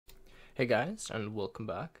Hey guys, and welcome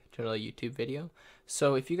back to another YouTube video.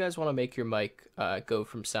 So if you guys want to make your mic go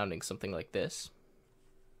from sounding something like this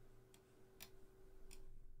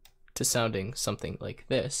to sounding something like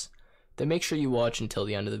this, then make sure you watch until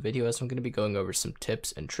the end of the video, as I'm going to be going over some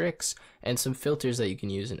tips and tricks and some filters that you can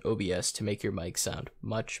use in OBS to make your mic sound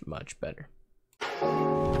much better.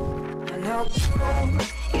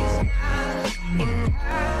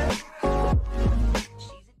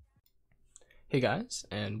 Hey guys,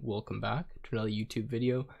 and welcome back to another YouTube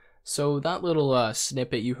video. So that little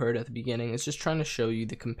snippet you heard at the beginning is just trying to show you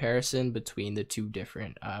the comparison between the two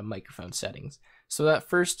different microphone settings. So that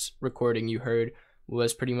first recording you heard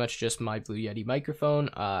was pretty much just my Blue Yeti microphone.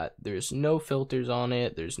 There's no filters on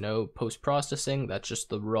it, there's no post-processing, that's just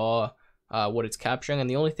the raw what it's capturing, and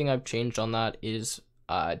the only thing I've changed on that is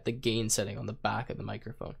the gain setting on the back of the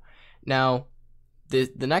microphone. Now, the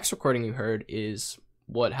next recording you heard is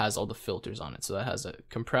what has all the filters on it. So that has a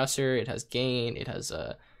compressor, it has gain, it has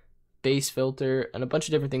a bass filter, and a bunch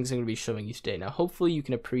of different things I'm going to be showing you today. Now hopefully you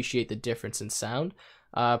can appreciate the difference in sound.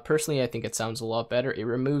 Personally, I think it sounds a lot better. It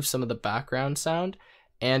removes some of the background sound,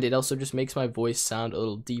 and it also just makes my voice sound a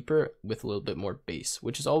little deeper with a little bit more bass,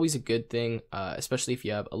 which is always a good thing, especially if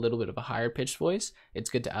you have a little bit of a higher pitched voice. It's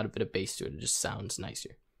good to add a bit of bass to it, it just sounds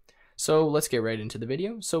nicer. So let's get right into the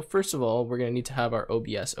video. So first of all, we're going to need to have our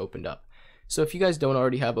OBS opened up. So if you guys don't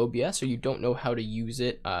already have OBS, or you don't know how to use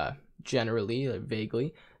it generally, or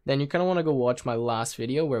vaguely, then you're going to want to go watch my last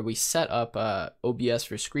video where we set up OBS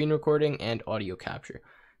for screen recording and audio capture.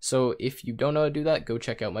 So if you don't know how to do that, go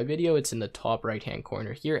check out my video. It's in the top right hand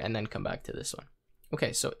corner here, and then come back to this one.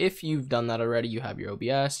 Okay, so if you've done that already, you have your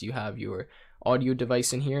OBS, you have your audio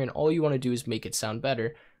device in here, and all you want to do is make it sound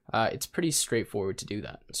better. It's pretty straightforward to do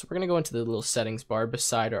that. So we're going to go into the little settings bar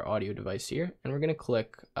beside our audio device here, and we're going to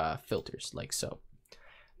click filters like so.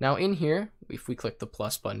 Now in here, if we click the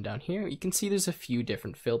plus button down here, you can see there's a few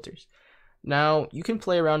different filters. Now you can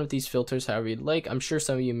play around with these filters however you'd like. I'm sure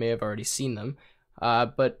some of you may have already seen them,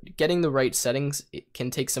 but getting the right settings, it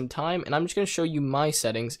can take some time, and I'm just going to show you my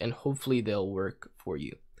settings and hopefully they'll work for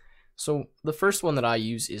you. So the first one that I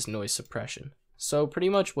use is noise suppression. So pretty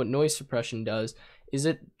much what noise suppression does is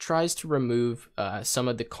it tries to remove some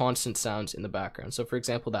of the constant sounds in the background. So for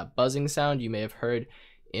example, that buzzing sound you may have heard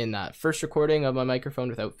in that first recording of my microphone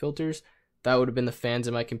without filters, that would have been the fans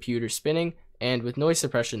in my computer spinning, and with noise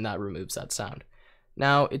suppression that removes that sound.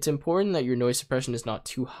 Now it's important that your noise suppression is not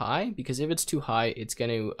too high, because if it's too high, it's going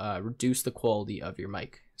to reduce the quality of your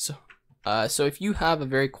mic. So if you have a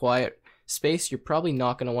very quiet space, you're probably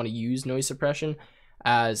not going to want to use noise suppression,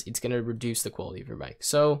 as it's going to reduce the quality of your mic.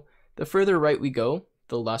 So the further right we go,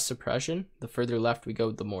 the less suppression. The further left we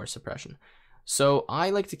go, the more suppression. So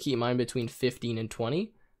I like to keep mine between 15 and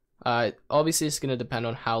 20. Obviously, it's going to depend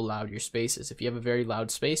on how loud your space is. If you have a very loud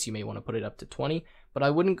space, you may want to put it up to 20, but I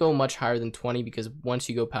wouldn't go much higher than 20, because once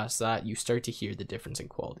you go past that, you start to hear the difference in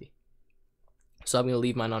quality. So I'm going to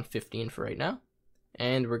leave mine on 15 for right now,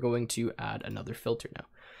 and we're going to add another filter now.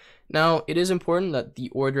 Now, it is important that the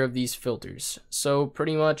order of these filters. So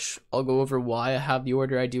pretty much, I'll go over why I have the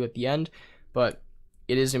order I do at the end, but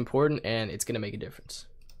it is important and it's going to make a difference.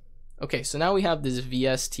 Okay, so now we have this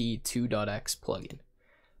VST2.x plugin.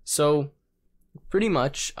 So pretty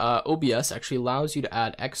much, OBS actually allows you to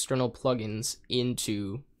add external plugins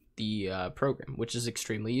into the program, which is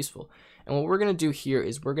extremely useful. And what we're going to do here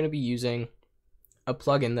is we're going to be using a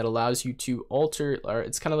plugin that allows you to alter, or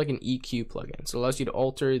it's kind of like an EQ plugin. So it allows you to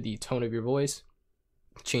alter the tone of your voice,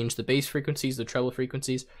 change the bass frequencies, the treble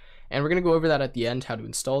frequencies, and we're going to go over that at the end, how to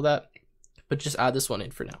install that, but just add this one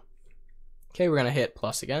in for now. Okay, we're going to hit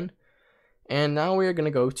plus again, and now we're going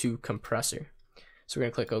to go to compressor. So we're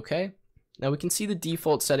going to click OK. Now we can see the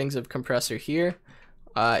default settings of compressor here.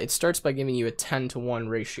 It starts by giving you a 10:1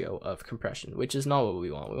 ratio of compression, which is not what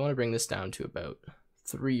we want. We want to bring this down to about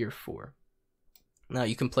 3 or 4. Now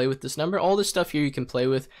you can play with this number. All this stuff here you can play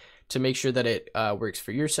with to make sure that it works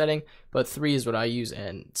for your setting, but 3 is what I use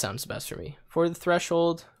and it sounds best for me. For the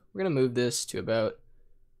threshold, we're going to move this to about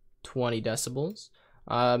 20 decibels.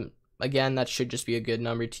 Again, that should just be a good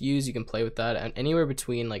number to use. You can play with that, and anywhere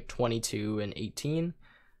between like 22 and 18.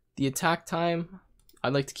 The attack time,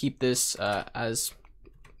 I'd like to keep this as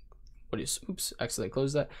accidentally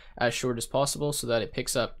close that, as short as possible, so that it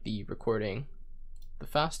picks up the recording the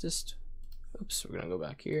fastest. Oops, we're gonna go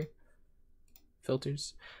back here,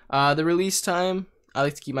 filters. The release time, I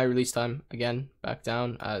like to keep my release time again back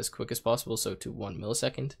down as quick as possible, so to 1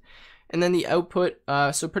 millisecond. And then the output,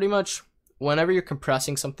 so pretty much whenever you're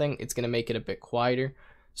compressing something, it's gonna make it a bit quieter.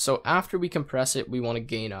 So after we compress it, we want to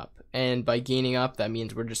gain up, and by gaining up, that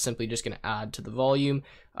means we're just simply gonna add to the volume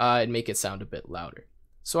and make it sound a bit louder.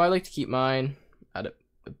 So I like to keep mine at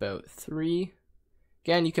about 3.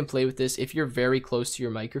 Again, you can play with this. If you're very close to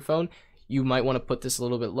your microphone, you might want to put this a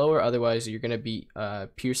little bit lower, otherwise you're going to be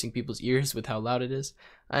piercing people's ears with how loud it is.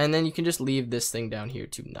 And then you can just leave this thing down here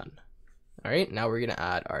to none. Alright, now we're going to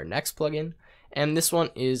add our next plugin, and this one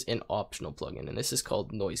is an optional plugin, and this is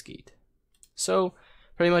called Noise Gate. So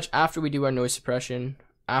pretty much after we do our noise suppression,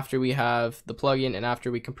 after we have the plugin, and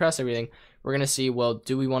after we compress everything, we're going to see, well,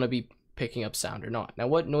 do we want to be picking up sound or not? Now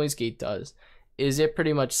what Noise Gate does is it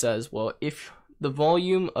pretty much says, well, if the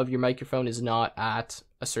volume of your microphone is not at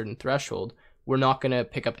a certain threshold, we're not going to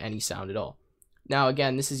pick up any sound at all. Now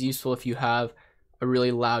again, this is useful if you have a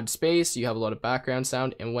really loud space, you have a lot of background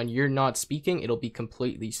sound, and when you're not speaking, it'll be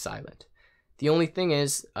completely silent. The only thing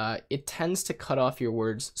is, it tends to cut off your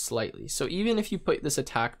words slightly. So even if you put this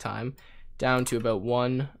attack time down to about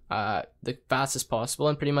 1, the fastest possible,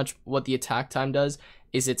 and pretty much what the attack time does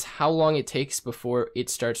is it's how long it takes before it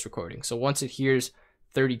starts recording. So once it hears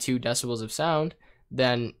 32 decibels of sound,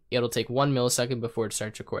 then it'll take 1 millisecond before it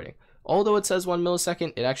starts recording. Although it says 1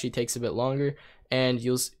 millisecond, it actually takes a bit longer, and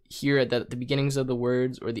you'll hear that the beginnings of the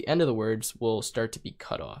words or the end of the words will start to be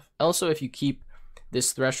cut off. Also, if you keep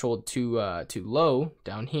this threshold too low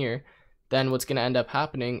down here, then what's going to end up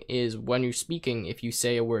happening is when you're speaking, if you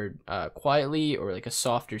say a word quietly or like a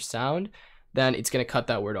softer sound, then it's going to cut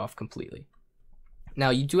that word off completely. Now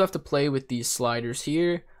you do have to play with these sliders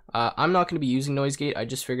here. I'm not going to be using Noise Gate. I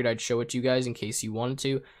just figured I'd show it to you guys in case you wanted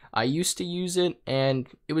to. I used to use it and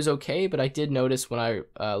it was okay, but I did notice when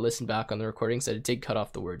I listened back on the recordings that it did cut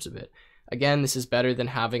off the words a bit. Again, this is better than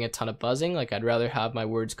having a ton of buzzing. Like, I'd rather have my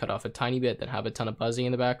words cut off a tiny bit than have a ton of buzzing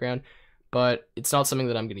in the background, but it's not something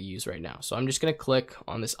that I'm going to use right now. So I'm just going to click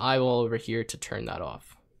on this eyeball over here to turn that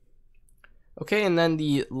off. Okay, and then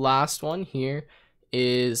the last one here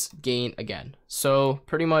is gain again. So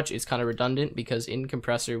pretty much it's kind of redundant because in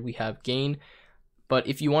compressor we have gain, but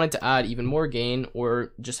if you wanted to add even more gain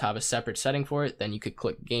or just have a separate setting for it, then you could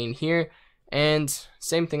click gain here, and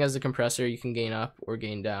same thing as the compressor, you can gain up or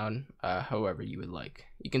gain down however you would like.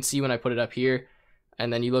 You can see when I put it up here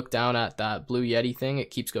and then you look down at that blue Yeti thing,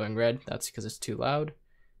 it keeps going red. That's because it's too loud.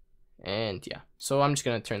 And yeah, so I'm just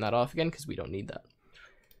going to turn that off again because we don't need that.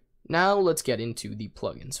 Now let's get into the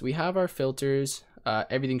plugins. We have our filters.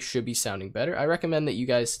 Everything should be sounding better. I recommend that you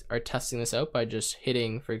guys are testing this out by just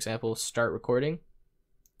hitting, for example, start recording.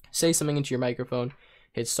 Say something into your microphone,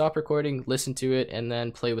 hit stop recording, listen to it, and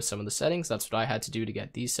then play with some of the settings. That's what I had to do to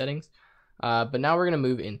get these settings. But now we're going to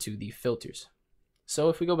move into the filters. So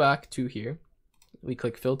if we go back to here, we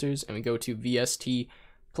click filters and we go to VST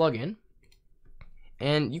plugin.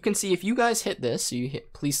 And you can see if you guys hit this, so you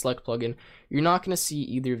hit please select plugin, you're not going to see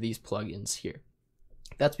either of these plugins here.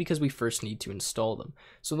 That's because we first need to install them.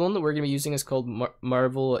 So the one that we're going to be using is called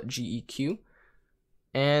Marvel GEQ.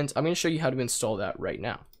 And I'm going to show you how to install that right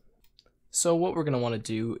now. So what we're going to want to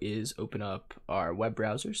do is open up our web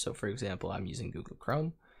browser. So for example, I'm using Google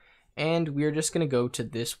Chrome. And we're just going to go to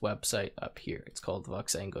this website up here. It's called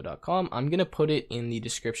voxengo.com. I'm going to put it in the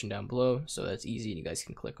description down below so that's easy and you guys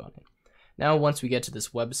can click on it. Now, once we get to this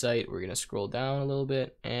website, we're going to scroll down a little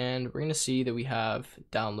bit and we're going to see that we have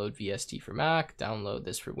download VST for Mac, download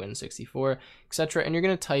this for Win64, etc. And you're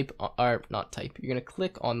going to type, or not type, you're going to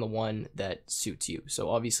click on the one that suits you. So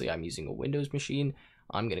obviously I'm using a Windows machine.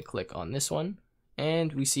 I'm going to click on this one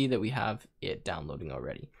and we see that we have it downloading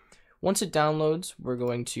already. Once it downloads, we're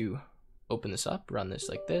going to open this up, run this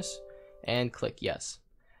like this, and click yes.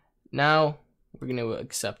 Now we're going to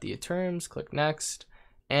accept the terms, click next.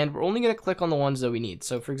 And we're only going to click on the ones that we need.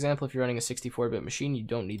 So for example, if you're running a 64-bit machine, you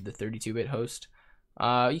don't need the 32-bit host.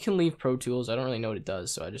 You can leave Pro Tools. I don't really know what it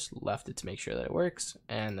does, so I just left it to make sure that it works.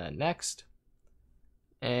 And then next.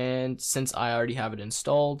 And since I already have it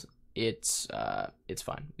installed, it's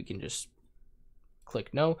fine. We can just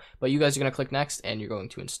click no. But you guys are going to click next, and you're going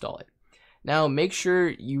to install it. Now make sure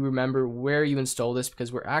you remember where you install this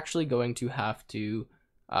because we're actually going to have to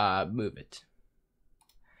move it.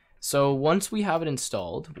 So once we have it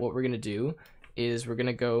installed, what we're going to do is we're going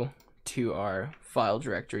to go to our file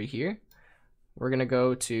directory here. We're going to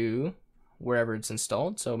go to wherever it's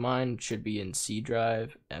installed. So mine should be in C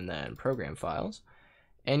drive and then program files.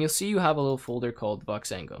 And you'll see you have a little folder called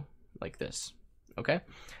Voxengo, like this. Okay.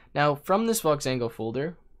 Now from this Voxengo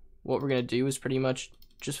folder, what we're going to do is pretty much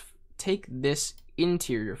just take this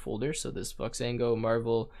interior folder. So this Voxengo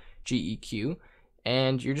Marvel GEQ.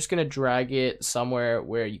 And you're just going to drag it somewhere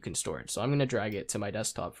where you can store it. So I'm going to drag it to my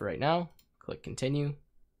desktop for right now. Click continue,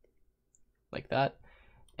 like that.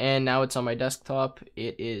 And now it's on my desktop.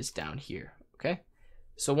 It is down here, okay?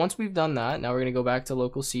 So once we've done that, now we're going to go back to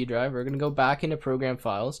local C drive. We're going to go back into program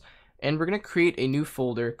files. and we're going to create a new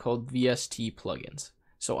folder called VST plugins.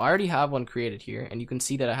 So I already have one created here, and you can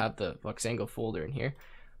see that I have the Voxengo folder in here.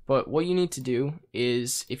 But what you need to do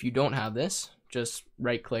is, if you don't have this, just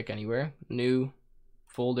right click anywhere, new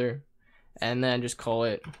folder, and then just call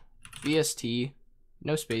it VST,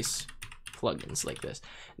 no space, plugins, like this.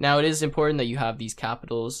 Now it is important that you have these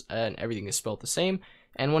capitals and everything is spelled the same.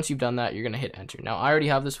 And once you've done that, you're going to hit enter. Now I already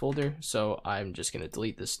have this folder, so I'm just going to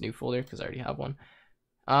delete this new folder because I already have one.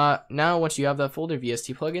 Now once you have that folder,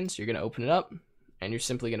 VST plugins, you're going to open it up, and you're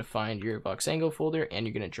simply going to find your Voxengo folder, and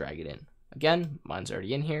you're going to drag it in. Again, mine's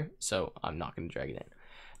already in here, so I'm not going to drag it in.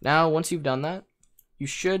 Now once you've done that, you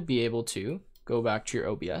should be able to go back to your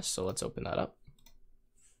OBS. So let's open that up.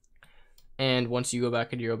 And once you go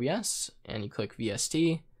back into your OBS and you click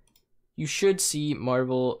VST, you should see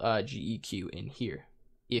Marvel GEQ in here.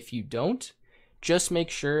 If you don't, just make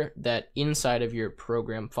sure that inside of your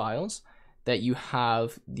program files that you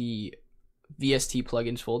have the VST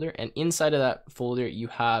plugins folder, and inside of that folder you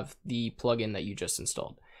have the plugin that you just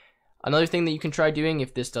installed. Another thing that you can try doing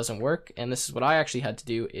if this doesn't work, and this is what I actually had to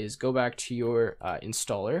do, is go back to your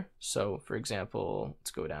installer. So for example, let's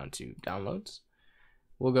go down to downloads.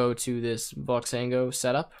 We'll go to this Voxengo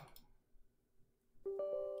setup,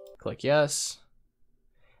 click yes,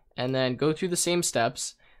 and then go through the same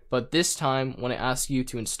steps, but this time when it asks you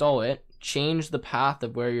to install it, change the path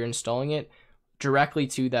of where you're installing it directly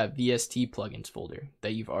to that VST plugins folder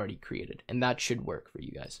that you've already created, and that should work for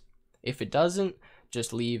you guys. If it doesn't,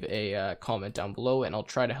 just leave a comment down below and I'll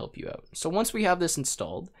try to help you out. So once we have this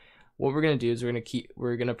installed, what we're going to do is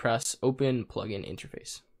we're going to press open plugin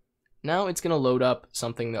interface. Now it's going to load up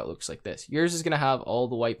something that looks like this. Yours is going to have all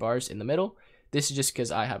the white bars in the middle. This is just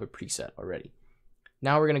because I have a preset already.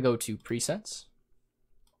 Now we're going to go to presets,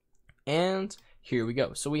 and here we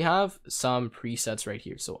go. So we have some presets right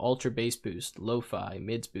here. So ultra bass boost, lo-fi,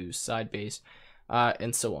 mids boost, side bass,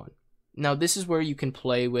 and so on. Now this is where you can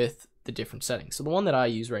play with the different settings. So the one that I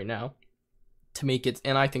use right now to make it,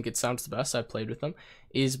 and I think it sounds the best, I've played with them,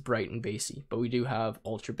 is bright and bassy. But we do have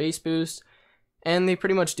ultra bass boost, and they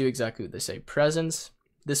pretty much do exactly what they say. Presence,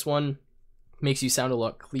 this one makes you sound a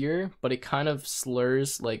lot clearer, but it kind of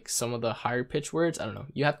slurs like some of the higher pitch words. I don't know.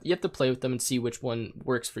 You have to play with them and see which one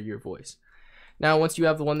works for your voice. Now once you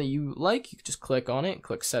have the one that you like, you can just click on it,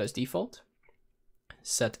 click set as default,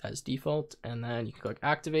 and then you can click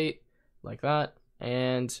activate like that,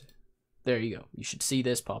 and there you go. You should see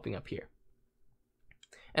this popping up here.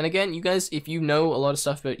 And again, you guys, if you know a lot of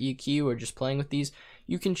stuff about EQ or just playing with these,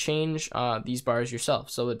 you can change these bars yourself.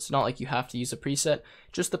 So it's not like you have to use a preset.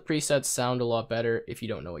 Just the presets sound a lot better if you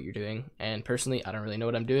don't know what you're doing. And personally, I don't really know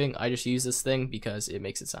what I'm doing. I just use this thing because it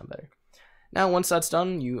makes it sound better. Now, once that's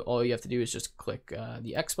done, all you have to do is just click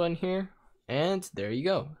the X button here, and there you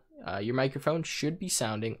go. Your microphone should be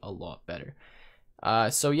sounding a lot better.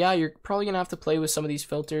 So yeah, you're probably gonna have to play with some of these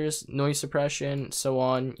filters, noise suppression, so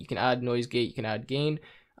on. You can add noise gate, you can add gain,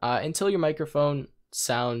 until your microphone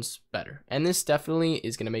sounds better. And this definitely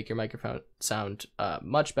is gonna make your microphone sound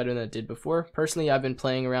much better than it did before. Personally, I've been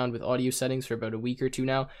playing around with audio settings for about a week or two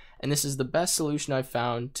now, and this is the best solution I've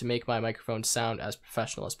found to make my microphone sound as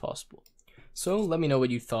professional as possible. So let me know what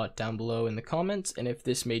you thought down below in the comments, and if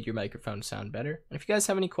this made your microphone sound better. And if you guys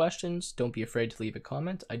have any questions, don't be afraid to leave a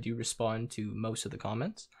comment. I do respond to most of the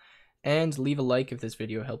comments. And leave a like if this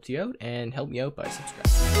video helped you out, and help me out by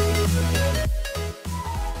subscribing.